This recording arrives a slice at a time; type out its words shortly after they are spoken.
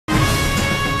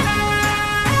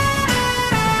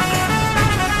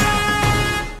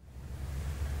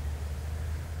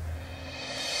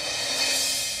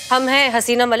हम हैं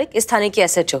हसीना मलिक, इस थाने की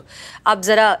S.H.O। आप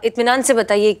जरा इत्मीनान से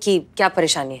बताइए कि क्या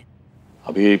परेशानी है।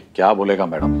 अभी क्या बोलेगा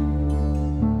मैडम,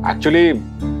 एक्चुअली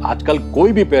आजकल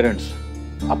कोई भी पेरेंट्स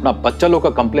अपना बच्चा लोग का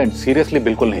कंप्लेंट सीरियसली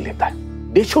बिल्कुल नहीं लेता है।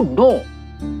 दे शुड नो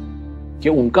कि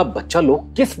उनका बच्चा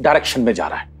लोग किस डायरेक्शन में जा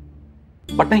रहा है,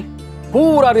 बट नहीं,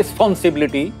 पूरा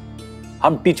रिस्पॉन्सिबिलिटी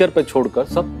हम टीचर पे छोड़कर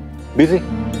सब बिजी।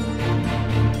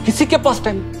 किसी के पास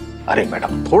टाइम? अरे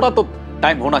मैडम, थोड़ा तो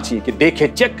टाइम होना चाहिए कि देखे,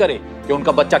 चेक करे कि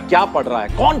उनका बच्चा क्या पढ़ रहा है,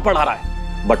 कौन पढ़ा रहा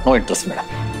है, बट नो इंटरेस्ट मैडम।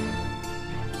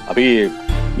 अभी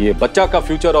ये बच्चा का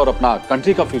फ्यूचर और अपना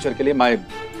कंट्री का फ्यूचर के लिए मैं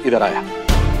इधर आया।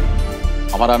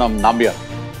 हमारा नाम नाम्बिया,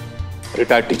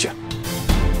 रिटायर्ड टीचर।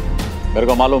 मेरे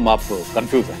को मालूम आप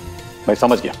कंफ्यूज हैं, मैं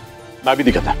समझ गया, मैं भी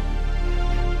दिखाता।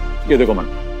 ये देखो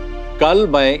मैडम, कल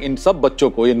मैं इन सब बच्चों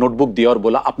को ये नोटबुक दिया और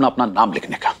बोला अपना अपना नाम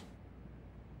लिखने का।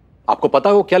 आपको पता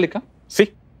है वो क्या लिखा? सी,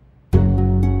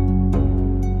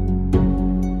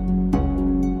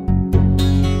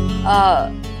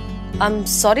 आई एम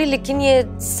सॉरी, लेकिन ये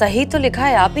सही तो लिखा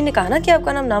है। आप ही ने कहा ना कि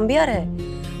आपका नाम नाम्बियार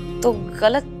है, तो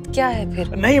गलत क्या है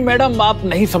फिर? नहीं मैडम, आप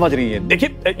नहीं समझ रही है।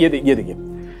 देखिए, ये देखिए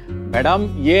मैडम,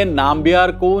 ये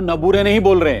नाम्बियार को नबूरे नहीं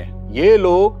बोल रहे हैं, ये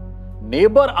लोग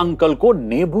नेबर अंकल को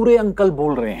नेबूरे अंकल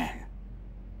बोल रहे हैं।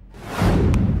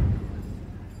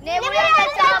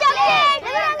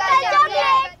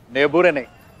 नेबूरे नहीं,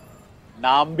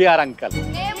 नाम्बियार अंकल।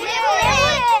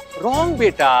 रॉन्ग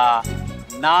बेटा,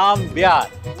 नाम्बियार।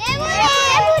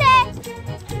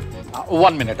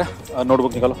 1 मिनट,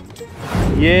 नोटबुक निकालो।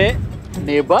 ये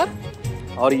नेबर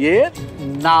और ये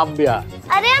नाम्बियार।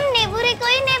 अरे हम नेबूरे को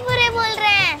ही नेबूरे बोल रहे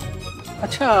हैं।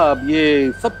 अच्छा, अब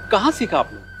ये सब कहाँ सीखा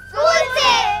आपने? स्कूल से।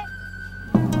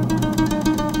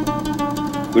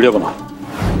 वीडियो बनाओ।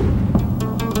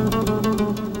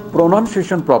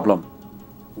 प्रोनाउंसिएशन प्रॉब्लम,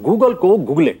 गूगल को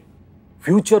गूगले,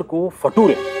 फ्यूचर को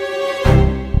फटूरे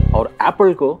और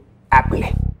एप्पल को एप्पले।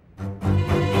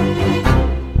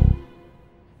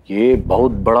 ये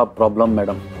बहुत बड़ा प्रॉब्लम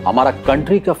मैडम, हमारा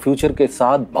कंट्री का फ्यूचर के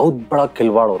साथ बहुत बड़ा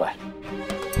खिलवाड़ हो रहा है।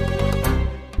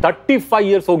 35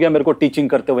 इयर्स हो गया मेरे को टीचिंग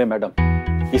करते हुए मैडम,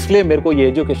 इसलिए मेरे को ये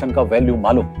एजुकेशन का वैल्यू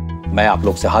मालूम। मैं आप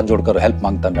लोग से हाथ जोड़कर हेल्प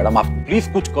मांगता हूं मैडम, आप प्लीज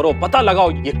कुछ करो, पता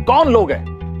लगाओ ये कौन लोग हैं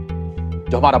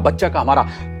जो हमारा बच्चा का, हमारा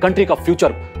कंट्री का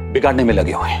फ्यूचर बिगाड़ने में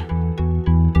लगे हुए हैं।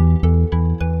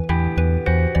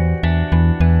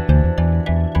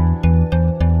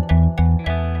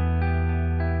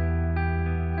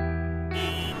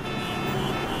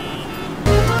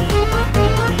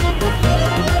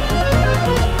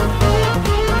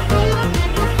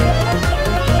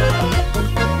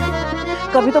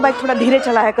 कभी तो बाइक थोड़ा धीरे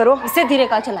चलाया करो। इससे धीरे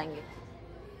कहाँ चलाएंगे?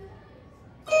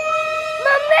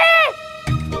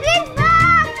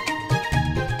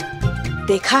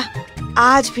 देखा,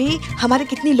 आज भी हमारी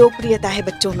कितनी लोकप्रियता है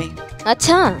बच्चों में।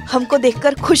 अच्छा, हमको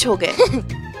देखकर खुश हो गए।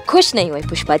 खुश नहीं हुए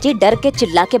पुष्पा जी, डर के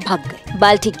चिल्ला के भाग गए।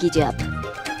 बाल ठीक कीजिए आप।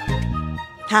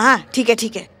 हाँ ठीक है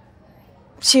ठीक है।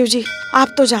 शिव जी, आप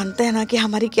तो जानते हैं ना कि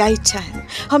हमारी क्या इच्छा है।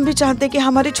 हम भी चाहते हैं कि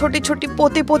हमारी छोटी छोटी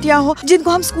पोते पोतियां हो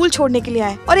जिनको हम स्कूल छोड़ने के लिए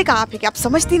आए, और एक आप है कि आप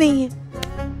समझती नहीं है।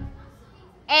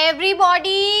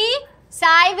 Everybody,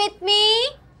 say with me.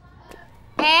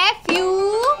 F-U,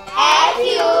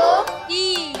 F-U,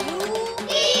 T-U,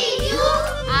 T-U,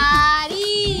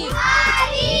 R-E,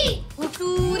 R-E,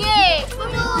 Future,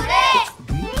 Future,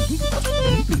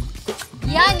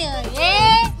 Yan-E,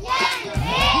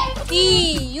 Yan-E,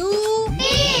 T-U,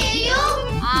 T-U,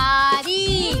 R-E,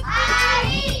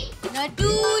 R-E,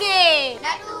 Nature,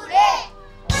 Nature.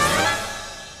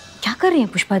 क्या कर रही हैं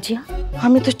पुष्पा जी?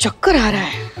 हमें तो चक्कर आ रहा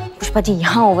है। पुष्पा जी,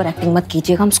 यहाँ ओवर एक्टिंग मत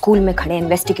कीजिएगा, हम स्कूल में खड़े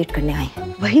इन्वेस्टिगेट करने आए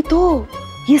हैं। वही तो,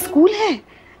 ये स्कूल है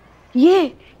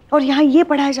ये, और यहाँ ये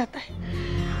पढ़ाया जाता है।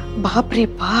 बाप रे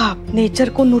बाप, नेचर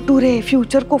को नुटूरे,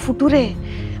 फ्यूचर को फुटूरे।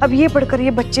 अब ये पढ़कर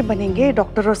ये बच्चे बनेंगे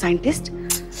डॉक्टर और साइंटिस्ट?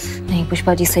 नहीं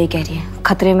पुष्पा जी सही कह रही है,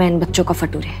 खतरे में इन बच्चों का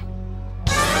फटूरे।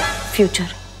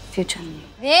 Future future.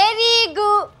 Very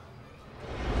good.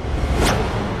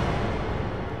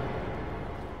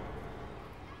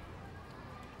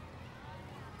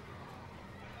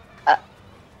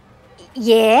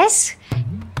 Yes,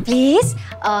 please.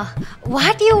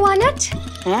 What you want?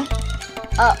 हैं?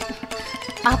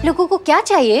 आप लोगों को क्या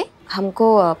चाहिए? हम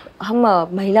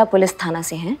महिला पुलिस थाना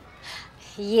से हैं।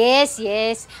 Yes,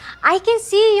 yes. I can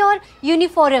see your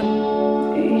uniform.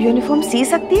 Uniform सी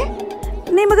सकती है?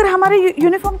 नहीं, मगर हमारे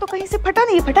यूनिफॉर्म तो कहीं से फटा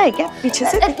नहीं है। फटा है क्या पीछे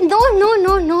से? No, no,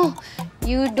 no, no.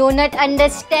 You do not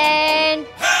understand.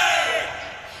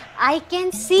 I can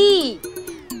see.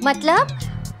 मतलब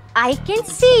I can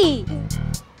see.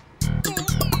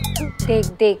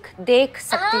 देख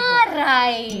सकती हूँ।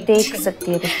 Right. देख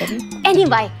सकती है Pushpa ji.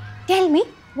 Anyway, tell me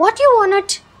what you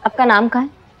wanted. आपका नाम क्या है?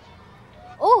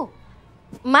 Oh,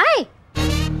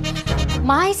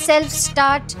 myself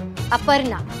start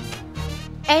Aparna.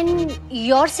 And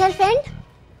yourself end?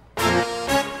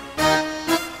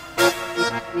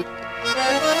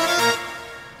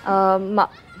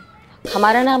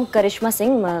 हमारा नाम करिश्मा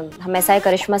सिंह, हम एसआई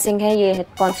करिश्मा सिंह है, ये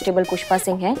कांस्टेबल पुष्पा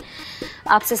सिंह है।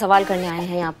 आपसे सवाल करने आए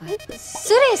हैं यहाँ पर।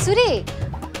 सुरे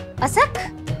असक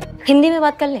हिंदी में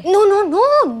बात कर ले।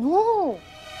 नो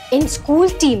इन स्कूल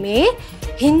टीम में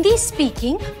हिंदी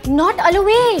स्पीकिंग नॉट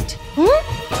अलाउड।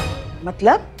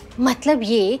 मतलब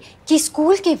ये कि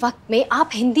स्कूल के वक्त में आप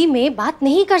हिंदी में बात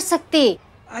नहीं कर सकते।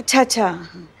 अच्छा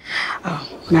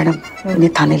मैडम, इन्हें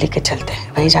थाने लेके चलते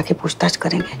हैं, वही जाके पूछताछ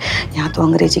करेंगे। यहाँ तो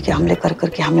अंग्रेजी के हमले कर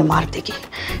करके हमें मार देगी,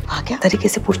 वहाँ क्या तरीके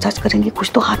से पूछताछ करेंगे,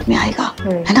 कुछ तो हाथ में आएगा,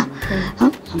 है ना?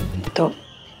 हाँ, तो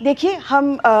देखिए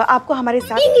हम आपको हमारे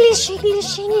साथ इंग्लिश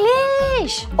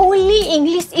ओनली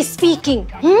इंग्लिश स्पीकिंग।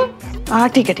 हाँ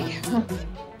ठीक है।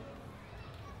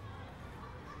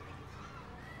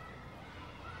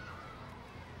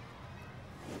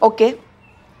 Okay,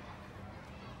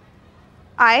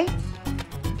 I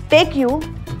take you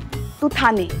to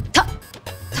Thane.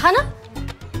 Thana?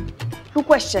 To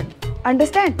question.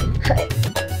 Understand?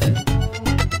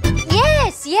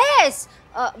 Yes.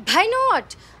 Why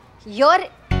not? Your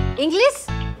English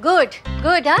good,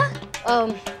 huh?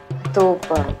 तो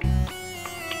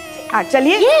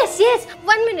चलिए। Yes.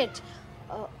 1 minute.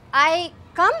 I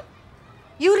come.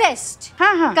 You rest.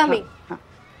 हाँ. Coming. हाँ.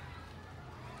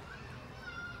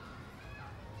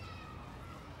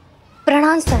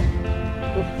 प्रणाम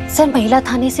सर, महिला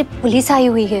थाने से पुलिस आई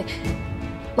हुई है,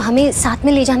 हमें साथ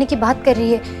में ले जाने की बात कर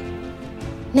रही है।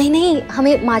 नहीं,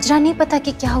 हमें माजरा नहीं पता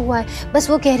कि क्या हुआ है, बस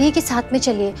वो कह रही है कि साथ में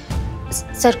चलिए।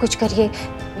 सर कुछ करिए,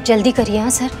 जल्दी करिए। हाँ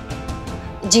सर।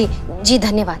 जी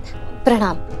धन्यवाद,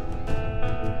 प्रणाम।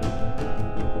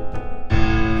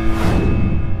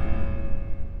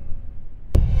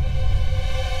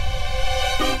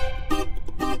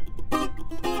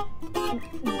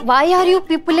 Why are you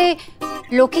people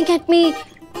looking at me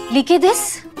like this?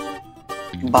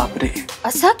 बाप रे।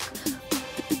 Asak?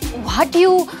 What do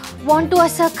you want to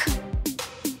Asak?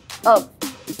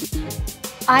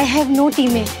 I have no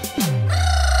teammate.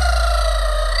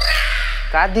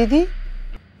 का दीदी?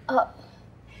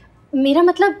 मेरा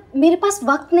मतलब मेरे पास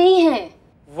वक्त नहीं है।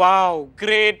 Wow,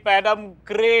 great madam,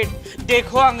 great.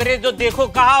 देखो अंग्रेजों, देखो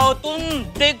कहाँ हो तुम,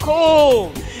 देखो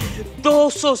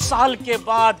 200 साल के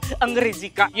बाद अंग्रेजी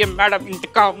का ये मैडम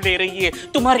इंतकाम ले रही है,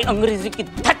 तुम्हारी अंग्रेजी की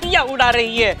धतिया उड़ा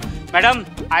रही है। Madam,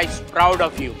 I am proud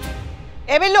of you.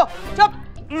 ए बिल्लो, चुप।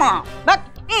 माँ,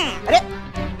 अरे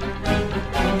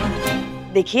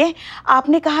देखिए,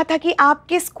 आपने कहा था कि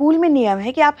आपके स्कूल में नियम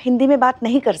है कि आप हिंदी में बात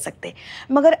नहीं कर सकते,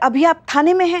 मगर अभी आप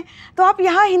थाने में हैं, तो आप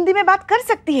यहाँ हिंदी में बात कर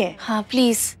सकती है। हाँ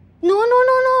please.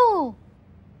 No,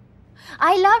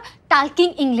 I love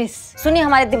talking English. सुनिए,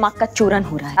 हमारे दिमाग का चूरन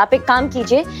हो रहा है। आप एक काम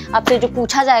कीजिए, आपसे जो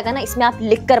पूछा जाएगा ना, इसमें आप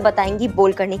लिख कर बताएंगी,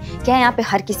 बोल कर नहीं। क्या है, यहाँ पे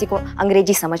हर किसी को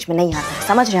अंग्रेजी समझ में नहीं आता है,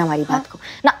 समझ रहे हैं हमारी बात को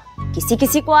ना?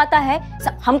 किसी को आता है,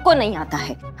 हमको नहीं आता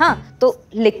है। हाँ, तो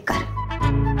लिख कर।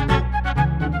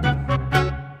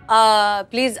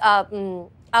 प्लीज आप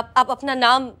अपना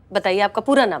नाम बताइए, आपका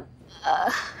पूरा नाम।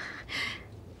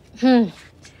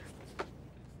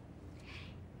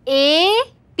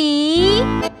 APARNA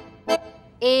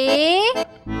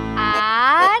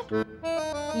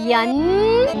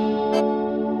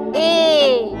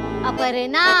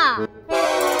अपर्णा।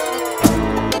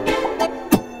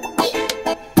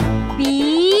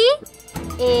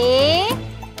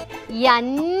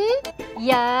 BANSAL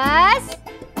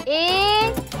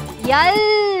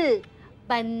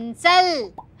बंसल,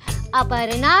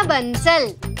 अपर्णा बंसल।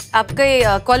 आपके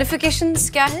क्वालिफिकेशंस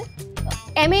क्या है?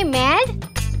 MA mad.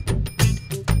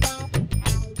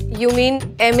 You mean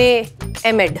MA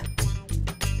MED?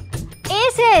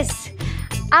 SS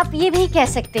आप ये भी कह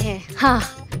सकते हैं। हाँ,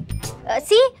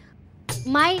 सी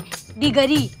माई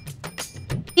डिग्री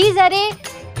इज अरे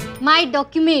माई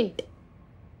डॉक्यूमेंट।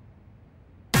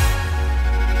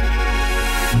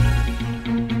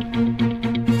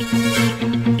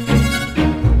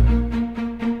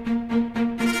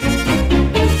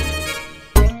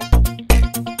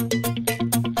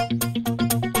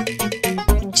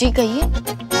 जी कहिए।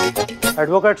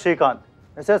 एडवोकेट श्रीकांत,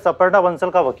 मिसेस अपर्णा बंसल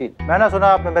का वकील। मैंने सुना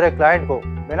आपने मेरे क्लाइंट को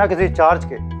बिना किसी चार्ज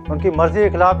के उनकी मर्जी के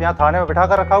खिलाफ यहाँ थाने में बिठा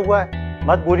कर रखा हुआ है।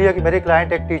 मत भूलिए कि मेरी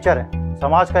क्लाइंट एक टीचर है,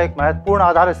 समाज का एक महत्वपूर्ण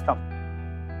आधार स्तंभ।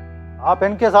 आप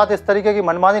इनके साथ इस तरीके की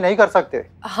मनमानी नहीं कर सकते।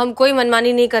 हम कोई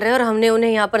मनमानी नहीं कर रहे और हमने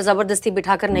उन्हें यहाँ पर जबरदस्ती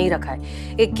बिठाकर नहीं रखा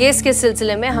है। एक केस के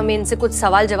सिलसिले में हमें इनसे कुछ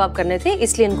सवाल जवाब करने थे,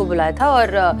 इसलिए इनको बुलाया था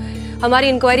और हमारी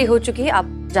इंक्वायरी हो चुकी है, आप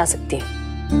जा सकती हैं।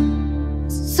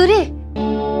 सुरे।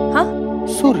 हाँ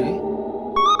सूर्य,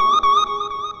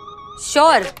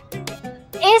 श्योर?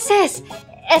 एस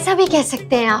ऐसा भी कह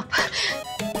सकते हैं आप।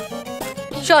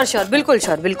 श्योर श्योर, बिल्कुल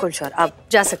श्योर, बिल्कुल श्योर, आप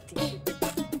जा सकती हैं।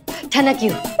 Thank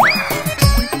you.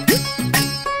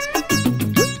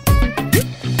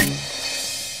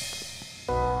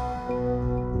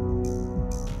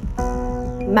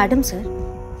 मैडम सर,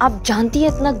 आप जानती है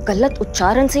इतना गलत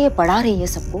उच्चारण से ये पढ़ा रही है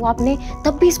सबको, आपने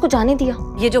तब भी इसको जाने दिया।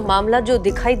 ये जो मामला जो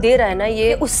दिखाई दे रहा है ना,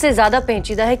 ये उससे ज्यादा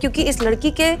पेचीदा है क्योंकि इस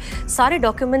लड़की के सारे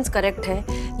डॉक्यूमेंट्स करेक्ट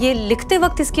हैं। ये लिखते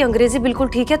वक्त इसकी अंग्रेजी बिल्कुल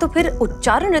ठीक है, तो फिर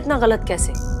उच्चारण इतना गलत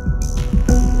कैसे?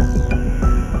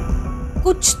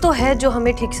 कुछ तो है जो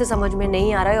हमें ठीक से समझ में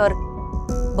नहीं आ रहा है और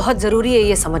बहुत जरूरी है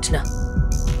ये समझना।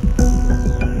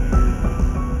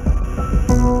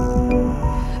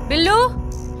 बिल्लू।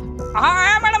 हाँ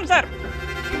आया मैडम सर।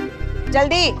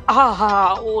 जल्दी।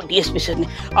 हाँ ओ डीएसपी सर ने।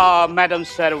 Madam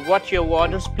sir, what your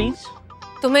orders please?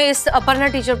 तुम्हें इस अपर्णा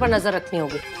टीचर पर नजर रखनी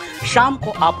होगी। शाम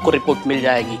को आपको रिपोर्ट मिल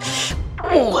जाएगी।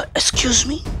 Oh excuse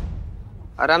me.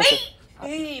 आराम से।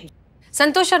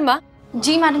 संतोष शर्मा।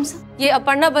 जी मैडम सर। ये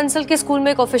अपर्णा बंसल के स्कूल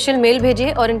में एक ऑफिशियल मेल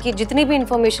भेजिए और इनकी जितनी भी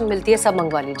इंफॉर्मेशन मिलती है सब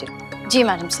मंगवा लीजिए। जी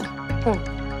madam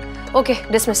sir. Okay,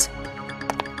 dismiss.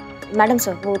 Madam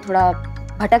sir, वो थोड़ा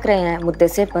भटक रहे हैं मुद्दे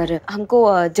से, पर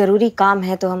हमको जरूरी काम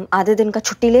है तो हम आधे दिन का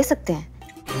छुट्टी ले सकते हैं।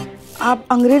 आप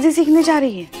अंग्रेजी सीखने जा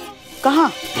रही हैं?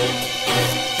 कहाँ?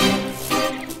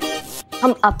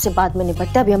 हम आपसे बाद में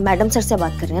निपटते, अभी हम मैडम सर से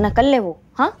बात कर रहे हैं ना, कर ले वो।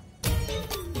 हाँ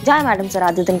जाए मैडम सर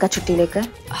आधे दिन का छुट्टी लेकर।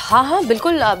 हाँ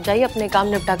बिल्कुल, आप जाइए, अपने काम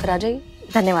निपटा कर आ जाइए।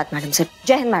 धन्यवाद मैडम सर।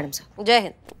 जय हिंद मैडम सर। जय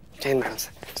हिंद। जय हिंद मैडम सर।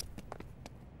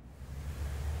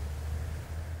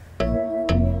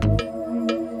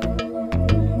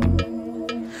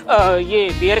 ये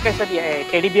बियर कैसा दिया है?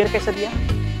 टेडी बियर कैसा दिया?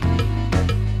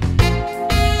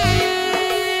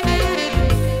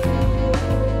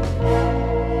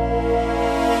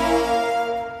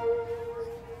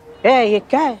 ये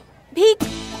क्या है? भीख।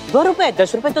 2 रुपए,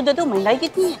 10 रुपए तो दे दो, महंगाई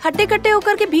कितनी है। हट्टे कट्टे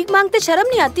होकर के भीख मांगते शर्म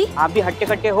नहीं आती? आप भी हट्टे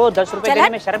कट्टे हो, 10 रुपए देने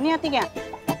में शर्म नहीं आती क्या?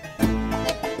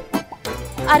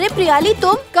 अरे प्रियाली,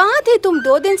 तुम कहाँ थे? तुम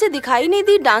 2 दिन से दिखाई नहीं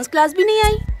दी, डांस क्लास भी नहीं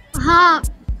आई। हाँ,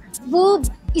 वो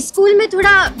स्कूल में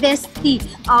थोड़ा व्यस्त थी।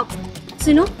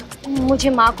 सुनो, मुझे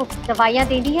माँ को दवाइयाँ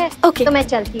देनी है। ओके। तो मैं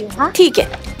चलती हूँ। हाँ ठीक है।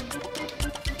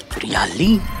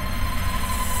 प्रियाली,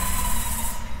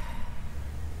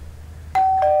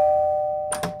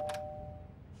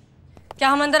 क्या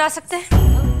हम अंदर आ सकते हैं?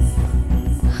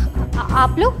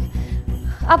 आप लोग?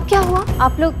 अब क्या हुआ?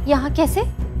 आप लोग यहाँ कैसे?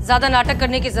 ज्यादा नाटक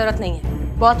करने की जरूरत नहीं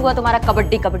है। बहुत हुआ तुम्हारा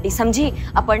कबड्डी कबड्डी, समझी?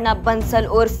 अपर्णा बंसल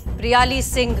उर्फ प्रियाली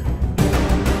सिंह।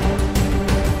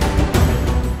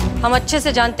 हम अच्छे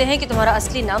से जानते हैं कि तुम्हारा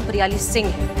असली नाम प्रियाली सिंह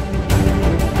है।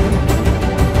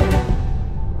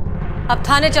 अब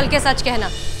थाने चल के सच कहना।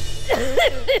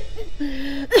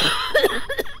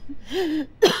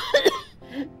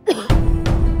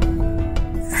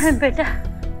 बेटा,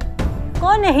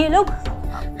 कौन है ये लोग?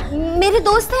 मेरे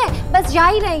दोस्त हैं, बस जा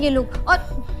ही रहे हैं ये लोग। और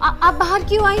आप बाहर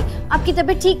क्यों आई? आपकी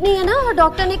तबीयत ठीक नहीं है ना? और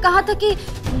डॉक्टर ने कहा था कि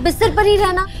बिस्तर पर ही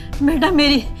रहना। बेटा,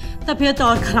 मेरी तबीयत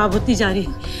और खराब होती जा रही,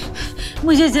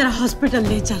 मुझे जरा हॉस्पिटल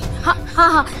ले चल।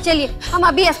 हाँ, चलिए, हम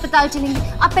अभी अस्पताल चलेंगे।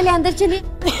 आप पहले अंदर चलिए।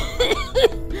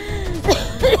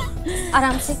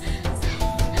 आराम से।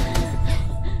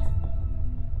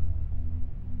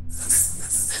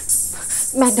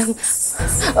 मैडम,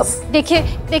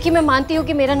 देखिए मैं मानती हूँ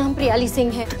कि मेरा नाम प्रियाली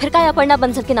सिंह है। फिर क्या अपर्णा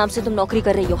बंसल के नाम से तुम नौकरी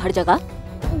कर रही हो हर जगह?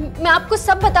 मैं आपको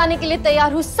सब बताने के लिए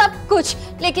तैयार हूँ, सब कुछ।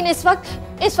 लेकिन इस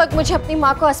वक्त मुझे अपनी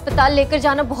माँ को अस्पताल लेकर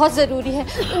जाना बहुत जरूरी है।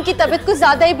 उनकी तबीयत कुछ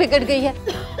ज्यादा ही बिगड़ गई है।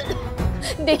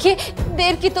 देखिए,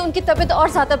 देर की तो उनकी तबीयत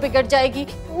और ज्यादा बिगड़ जाएगी।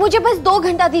 मुझे बस 2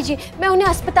 घंटा दीजिए, मैं उन्हें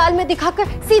अस्पताल में दिखाकर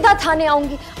सीधा थाने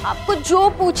आऊंगी। आपको जो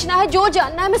पूछना है, जो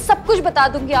जानना है, मैं सब कुछ बता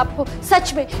दूंगी आपको।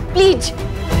 सच में, प्लीज।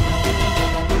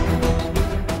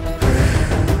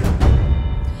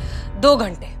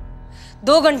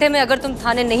 2 घंटे में अगर तुम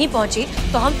थाने नहीं पहुंची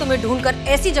तो हम तुम्हें ढूंढकर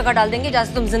ऐसी जगह डाल देंगे जहां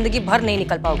से तुम जिंदगी भर नहीं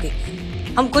निकल पाओगी।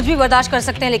 हम कुछ भी बर्दाश्त कर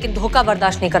सकते हैं लेकिन धोखा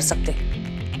बर्दाश्त नहीं कर सकते।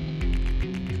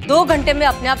 2 घंटे में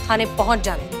अपने आप थाने पहुंच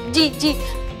जाना। जी,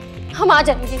 हम आ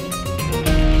जाएंगे।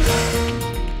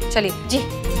 चलिए जी।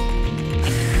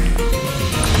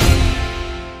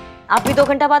 आप भी 2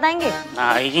 घंटा बाद आएंगे?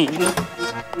 नहीं।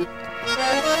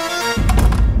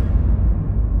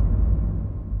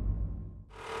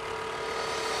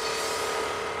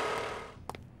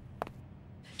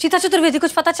 चीता चतुर्वेदी,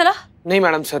 कुछ पता चला? नहीं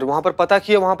मैडम सर, वहाँ पर पता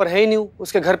किया, वहाँ पर है ही नहीं।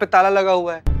 उसके घर पे ताला लगा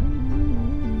हुआ है।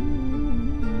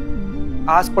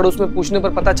 आस पड़ोस में पूछने पर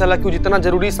पता चला कि वो जितना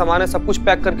जरूरी सामान है सब कुछ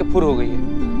पैक करके फुर हो गई है।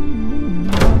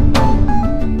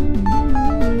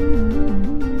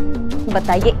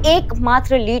 बताइए,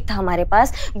 एकमात्र लीड था हमारे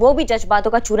पास, वो भी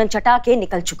जज्बातों का चूरन चटा के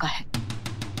निकल चुका है।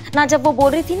 ना जब वो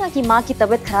बोल रही थी ना कि माँ की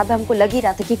तबीयत खराब है, हमको लग ही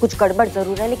रहा था कि कुछ गड़बड़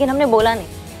जरूर है, लेकिन हमने बोला नहीं।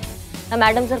 ना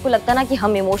मैडम सर को लगता ना कि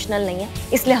हम इमोशनल नहीं है,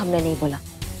 इसलिए हमने नहीं बोला।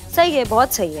 सही है,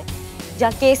 बहुत सही है।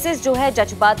 जहाँ केसेस जो है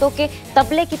जज्बातों के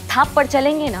तबले की थाप पर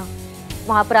चलेंगे ना,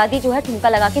 वहाँ अपराधी जो है ठुमका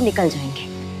लगा के निकल जाएंगे,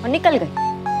 और निकल गए।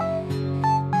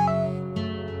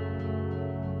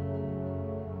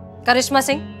 करिश्मा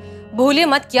सिंह, भूलिए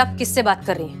मत कि आप किससे बात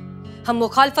कर रही हैं। हम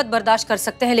मुखालफत बर्दाश्त कर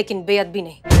सकते हैं लेकिन बेअदबी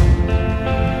नहीं।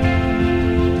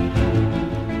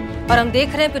 और हम देख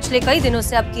रहे हैं पिछले कई दिनों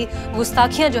से आपकी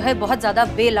गुस्ताखियां जो है बहुत ज्यादा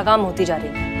बेलगाम होती जा रही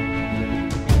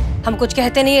हैं। हम कुछ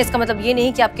कहते नहीं है, इसका मतलब ये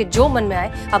नहीं कि आपके जो मन में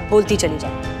आए आप बोलती चली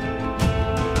जाए।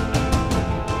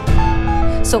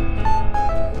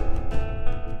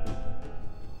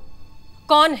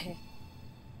 कौन है?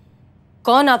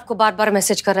 कौन आपको बार बार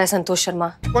मैसेज कर रहा है? संतोष शर्मा।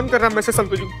 कौन कर रहा है मैसेज?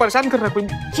 संतोष जी परेशान कर रहा है कोई।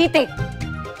 जीते,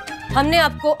 हमने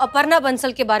आपको अपर्णा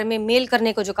बंसल के बारे में मेल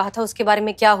करने को जो कहा था उसके बारे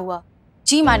में क्या हुआ?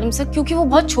 जी मैडम सर, क्योंकि वो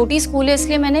बहुत छोटी स्कूल है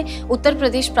इसलिए मैंने उत्तर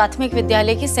प्रदेश प्राथमिक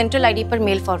विद्यालय के सेंट्रल आईडी पर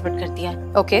मेल फॉरवर्ड कर दिया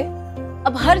है। ओके।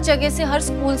 अब हर जगह से हर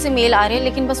स्कूल से मेल आ रहे हैं,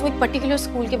 लेकिन बस वो एक पर्टिकुलर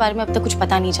स्कूल के बारे में अब तक कुछ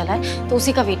पता नहीं चला है, तो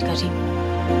उसी का वेट कर रही हूँ।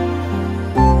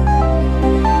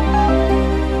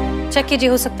 चेक कीजिए,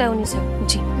 हो सकता है उन्हीं से।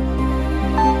 जी।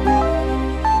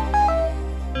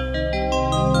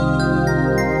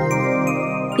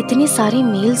 इतने सारे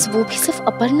मेल्स, वो भी सिर्फ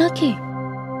अपर्णा के।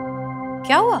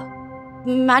 क्या हुआ?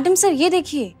 मैडम सर ये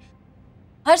देखिए,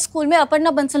 हर स्कूल में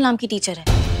अपर्णा बंसल नाम की टीचर है।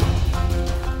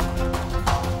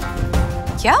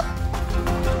 क्या?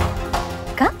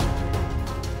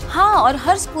 हाँ, और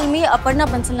हर स्कूल में अपर्णा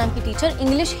बंसल नाम की टीचर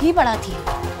इंग्लिश ही पढ़ाती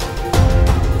है।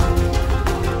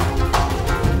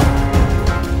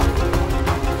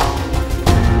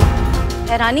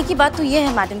 हैरानी की बात तो ये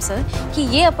है मैडम सर कि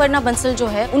ये अपर्णा बंसल जो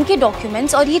है उनके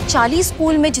डॉक्यूमेंट्स और ये 40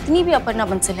 स्कूल में जितनी भी अपर्णा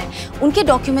बंसल है उनके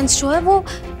डॉक्यूमेंट्स जो है वो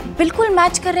बिल्कुल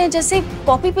मैच कर रहे हैं, जैसे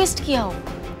कॉपी पेस्ट किया हो।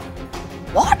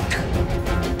 What?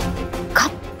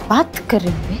 कब बात कर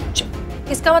रहे हैं?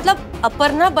 इसका मतलब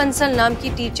अपर्णा बंसल नाम की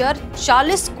टीचर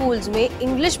 40 स्कूल्स में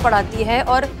इंग्लिश पढ़ाती है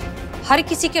और हर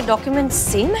किसी के डॉक्यूमेंट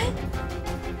सेम है?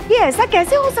 ये ऐसा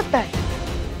कैसे हो सकता है?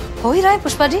 हो ही रहा है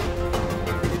पुष्पा जी।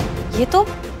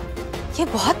 ये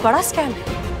बहुत बड़ा स्कैम है।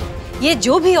 ये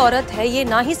जो भी औरत है ये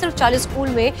ना ही सिर्फ 40 स्कूल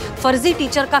में फर्जी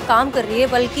टीचर का काम कर रही है,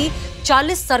 बल्कि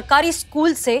 40 सरकारी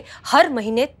स्कूल से हर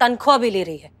महीने तनख्वाह भी ले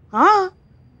रही है। हाँ,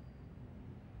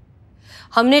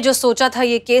 हमने जो सोचा था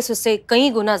ये केस उससे कई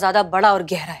गुना ज्यादा बड़ा और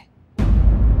गहरा है।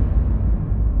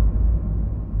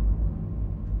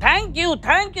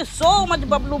 Thank you so much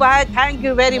Bablu भाई, थैंक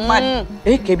यू वेरी मच।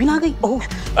 एक केबिन आ गई। ओह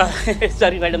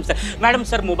सॉरी मैडम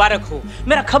सर मुबारक हो।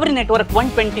 मेरा खबरी नेटवर्क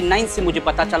 129 से मुझे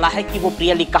पता चला है कि वो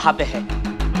प्रियली कहाँ पे है।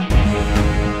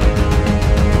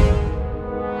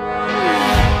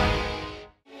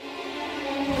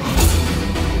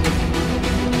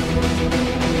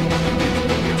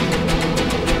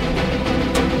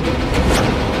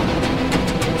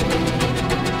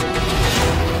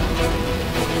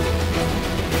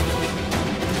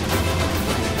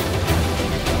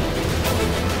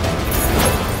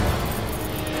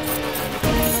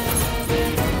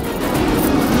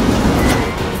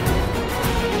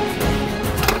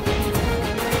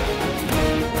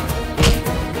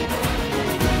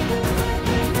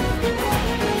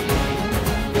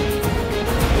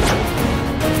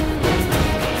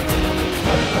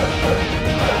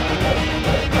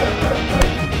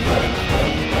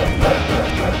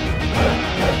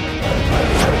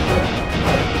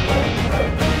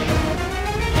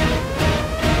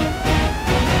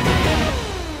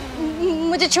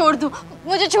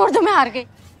 मुझे छोड़ दो, मैं हार गई।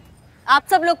 आप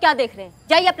सब लोग क्या देख रहे हैं?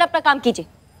 जाइए अपना अपना काम कीजिए।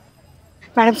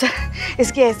 मैडम सर,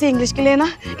 इसकी ऐसी इंग्लिश के लिए ना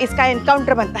इसका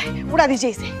एनकाउंटर बनता है, उड़ा दीजिए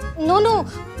इसे। नो,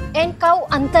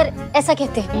 एनकाउंटर ऐसा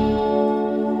कहते हैं।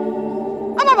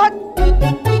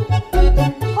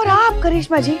 और आप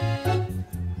करिश्मा जी,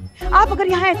 आप अगर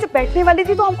यहाँ ऐसे बैठने वाली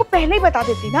थी तो हमको पहले ही बता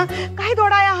देती ना, काहे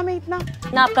दौड़ाया हमें इतना?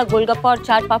 ना आपका गोलगप्पा और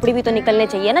चाट पापड़ी भी तो निकलने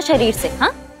चाहिए ना शरीर से।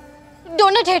 हाँ,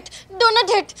 डोनट हिट।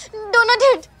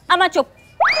 अम्मा चुप।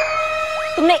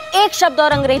 तुमने एक शब्द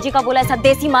और अंग्रेजी का बोला, ऐसा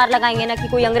देसी मार लगाएंगे ना कि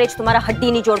कोई अंग्रेज तुम्हारा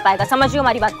हड्डी नहीं जोड़ पाएगा। समझ रही हो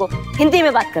हमारी बात को? हिंदी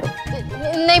में बात करो।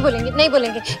 नहीं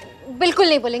बोलेंगे, बिल्कुल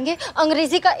नहीं बोलेंगे।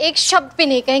 अंग्रेजी का एक शब्द भी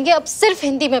नहीं कहेंगे, अब सिर्फ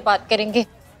हिंदी में बात करेंगे।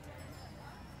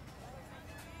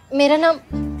 मेरा नाम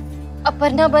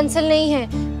अपर्णा बंसल नहीं है,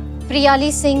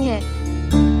 प्रियाली सिंह है।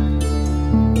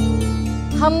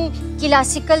 हम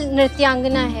क्लासिकल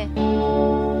नृत्यांगना है,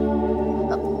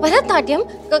 भरतनाट्यम,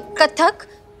 कथक।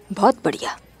 बहुत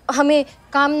बढ़िया। हमें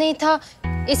काम नहीं था,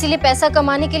 इसीलिए पैसा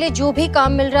कमाने के लिए जो भी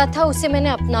काम मिल रहा था उसे मैंने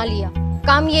अपना लिया।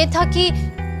 काम ये था कि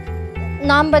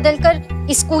नाम बदलकर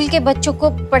स्कूल के बच्चों को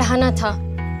पढ़ाना था,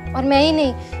 और मैं ही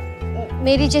नहीं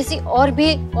मेरी जैसी और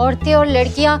भी औरतें और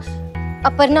लड़कियां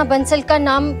अपर्णा बंसल का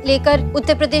नाम लेकर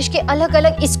उत्तर प्रदेश के अलग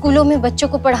अलग स्कूलों में बच्चों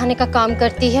को पढ़ाने का काम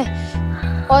करती है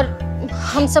और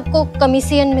हम सबको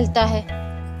कमीशन मिलता है।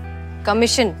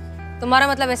 कमीशन? तुम्हारा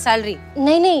मतलब है सैलरी?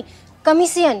 नहीं नहीं,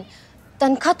 कमीशन।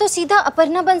 तनख्वाह तो सीधा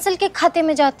अपर्णा बंसल के खाते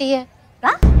में जाती है।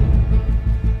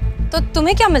 तो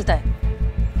तुम्हें क्या मिलता है?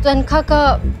 तनख्वाह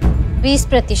का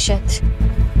 20%।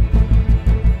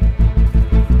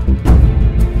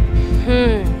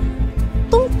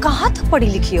 तुम कहाँ तक पढ़ी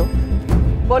लिखी हो?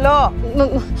 बोलो।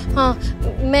 हाँ,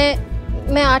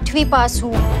 मैं 8वीं पास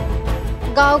हूँ।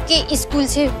 गांव के स्कूल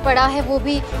से पढ़ा है, वो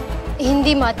भी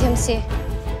हिंदी माध्यम से।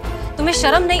 तुम्हें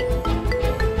शर्म नहीं?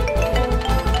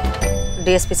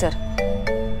 डीएसपी सर,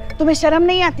 तुम्हें शर्म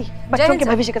नहीं आती? बच्चों के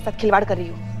भविष्य के साथ खिलवाड़ कर रही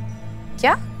हो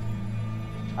क्या?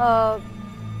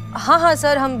 हाँ हाँ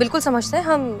सर, हम बिल्कुल समझते हैं,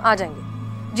 हम आ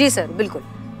जाएंगे। जी सर, बिल्कुल।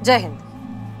 जय हिंद।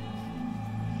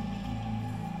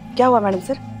 क्या हुआ मैडम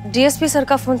सर? डीएसपी सर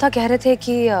का फोन था, कह रहे थे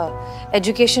कि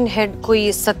एजुकेशन हेड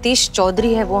कोई सतीश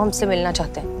चौधरी है, वो हमसे मिलना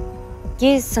चाहते हैं।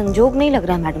 ये संजोग नहीं लग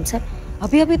रहा है मैडम सर।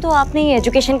 अभी अभी तो आपने ये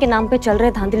एजुकेशन के नाम पे चल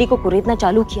रहे धांधली को कुरेदना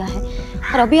चालू किया है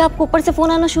और अभी आपको ऊपर से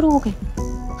फोन आना शुरू हो गए।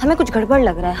 हमें कुछ गड़बड़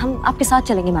लग रहा है, हम आपके साथ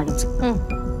चलेंगे मैडम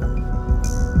सर।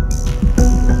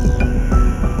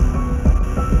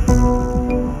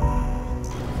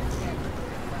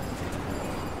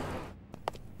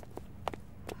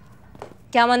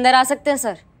 क्या हम अंदर आ सकते हैं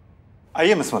सर?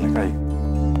 आइए मिस मलिक, आइए।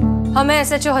 हम हैं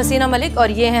S.H.O हसीना मलिक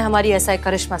और ये हैं हमारी SI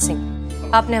करिश्मा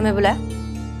सिंह। आपने हमें बुलाया?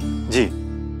 जी,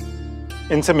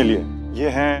 इनसे मिलिए। ये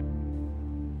हैं।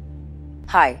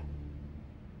 हाय,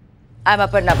 I am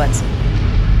Aparna Bansal,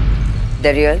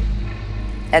 the real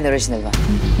and original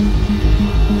one.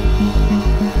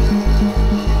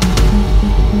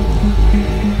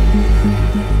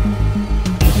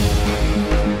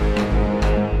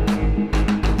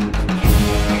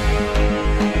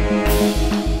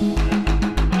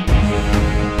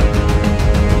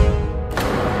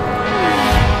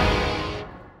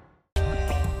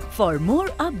 For more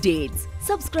updates,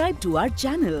 subscribe to our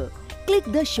channel, click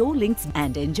the show links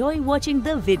and enjoy watching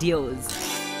the videos.